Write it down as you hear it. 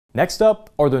Next up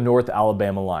are the North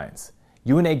Alabama Lions.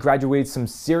 UNA graduated some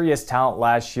serious talent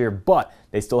last year, but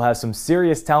they still have some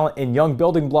serious talent in young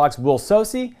building blocks Will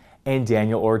Sosi and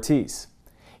Daniel Ortiz.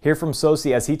 Hear from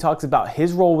Sosi as he talks about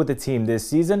his role with the team this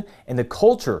season and the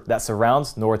culture that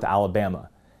surrounds North Alabama.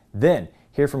 Then,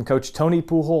 hear from Coach Tony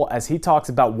Pujol as he talks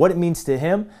about what it means to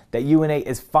him that UNA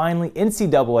is finally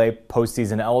NCAA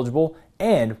postseason eligible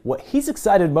and what he's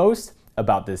excited most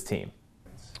about this team.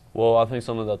 Well, I think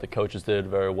something that the coaches did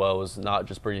very well was not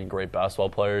just bringing great basketball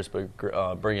players,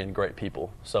 but bringing in great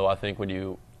people. So I think when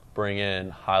you bring in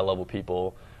high-level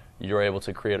people, you're able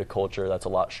to create a culture that's a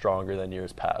lot stronger than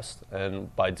years past.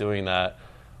 And by doing that,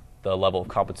 the level of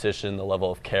competition, the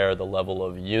level of care, the level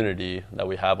of unity that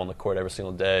we have on the court every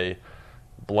single day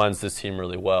blends this team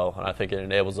really well. And I think it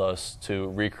enables us to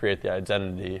recreate the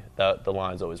identity that the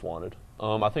Lions always wanted.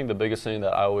 I think the biggest thing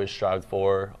that I always strived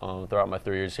for throughout my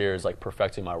 3 years here is like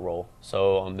perfecting my role.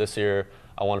 So this year,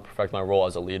 I want to perfect my role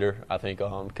as a leader. I think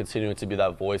continuing to be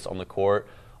that voice on the court,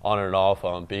 on and off,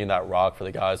 being that rock for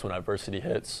the guys when adversity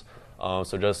hits.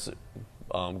 So just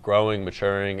growing,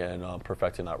 maturing, and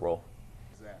perfecting that role.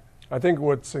 I think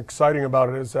what's exciting about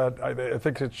it is that I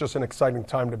think it's just an exciting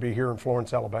time to be here in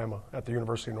Florence, Alabama, at the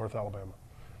University of North Alabama.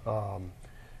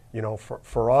 You know,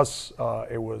 for us,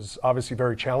 it was obviously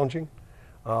very challenging.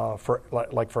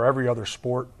 For every other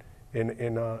sport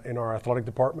in our athletic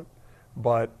department.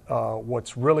 But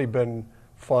what's really been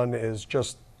fun is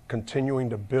just continuing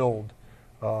to build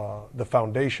the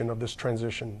foundation of this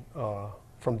transition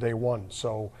from day one.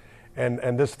 So,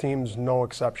 and this team's no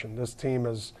exception. This team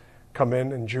has come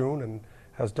in June and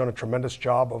has done a tremendous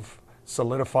job of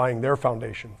solidifying their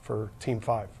foundation for Team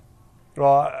 5.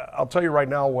 Well, I'll tell you right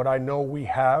now, what I know we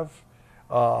have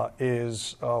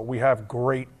is we have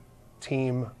great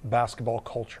team basketball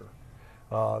culture.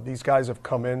 These guys have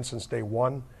come in since day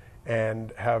one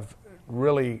and have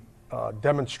really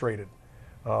demonstrated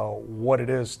what it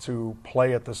is to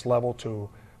play at this level, to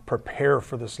prepare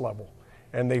for this level.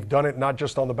 And they've done it not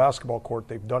just on the basketball court,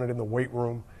 they've done it in the weight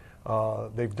room,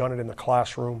 they've done it in the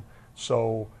classroom.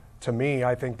 So to me,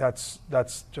 I think that's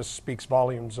just speaks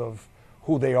volumes of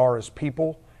who they are as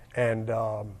people and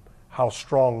how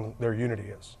strong their unity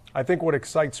is. I think what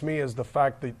excites me is the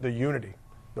fact that the unity,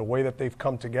 the way that they've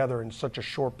come together in such a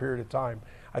short period of time.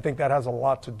 I think that has a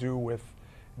lot to do with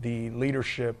the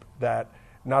leadership that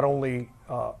not only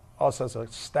us as a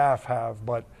staff have,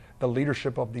 but the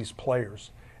leadership of these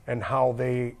players and how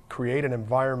they create an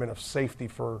environment of safety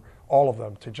for all of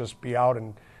them to just be out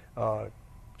and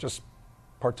just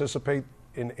participate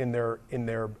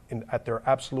at their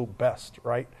absolute best,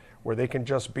 right? Where they can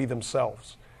just be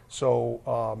themselves.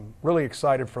 So really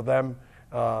excited for them.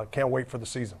 Can't wait for the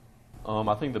season.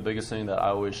 I think the biggest thing that I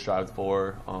always strived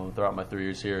for throughout my 3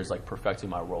 years here is like perfecting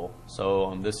my role.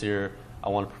 So this year, I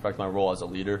want to perfect my role as a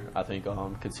leader. I think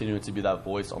continuing to be that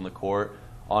voice on the court,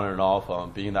 on and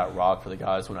off, being that rock for the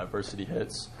guys when adversity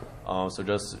hits. So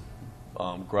just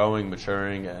growing,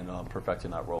 maturing, and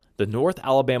perfecting that role. The North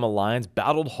Alabama Lions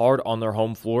battled hard on their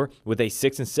home floor with a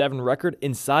 6-7 record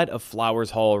inside of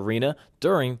Flowers Hall Arena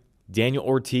during Daniel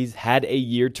Ortiz had a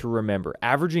year to remember,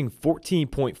 averaging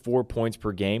 14.4 points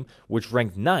per game, which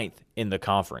ranked 9th in the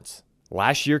conference.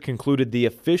 Last year concluded the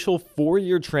official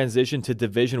 4-year transition to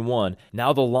Division I.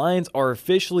 Now the Lions are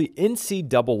officially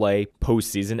NCAA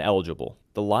postseason eligible.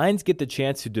 The Lions get the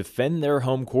chance to defend their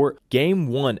home court Game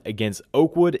 1 against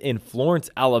Oakwood in Florence,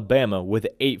 Alabama with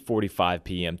an 8:45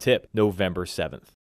 p.m. tip, November 7th.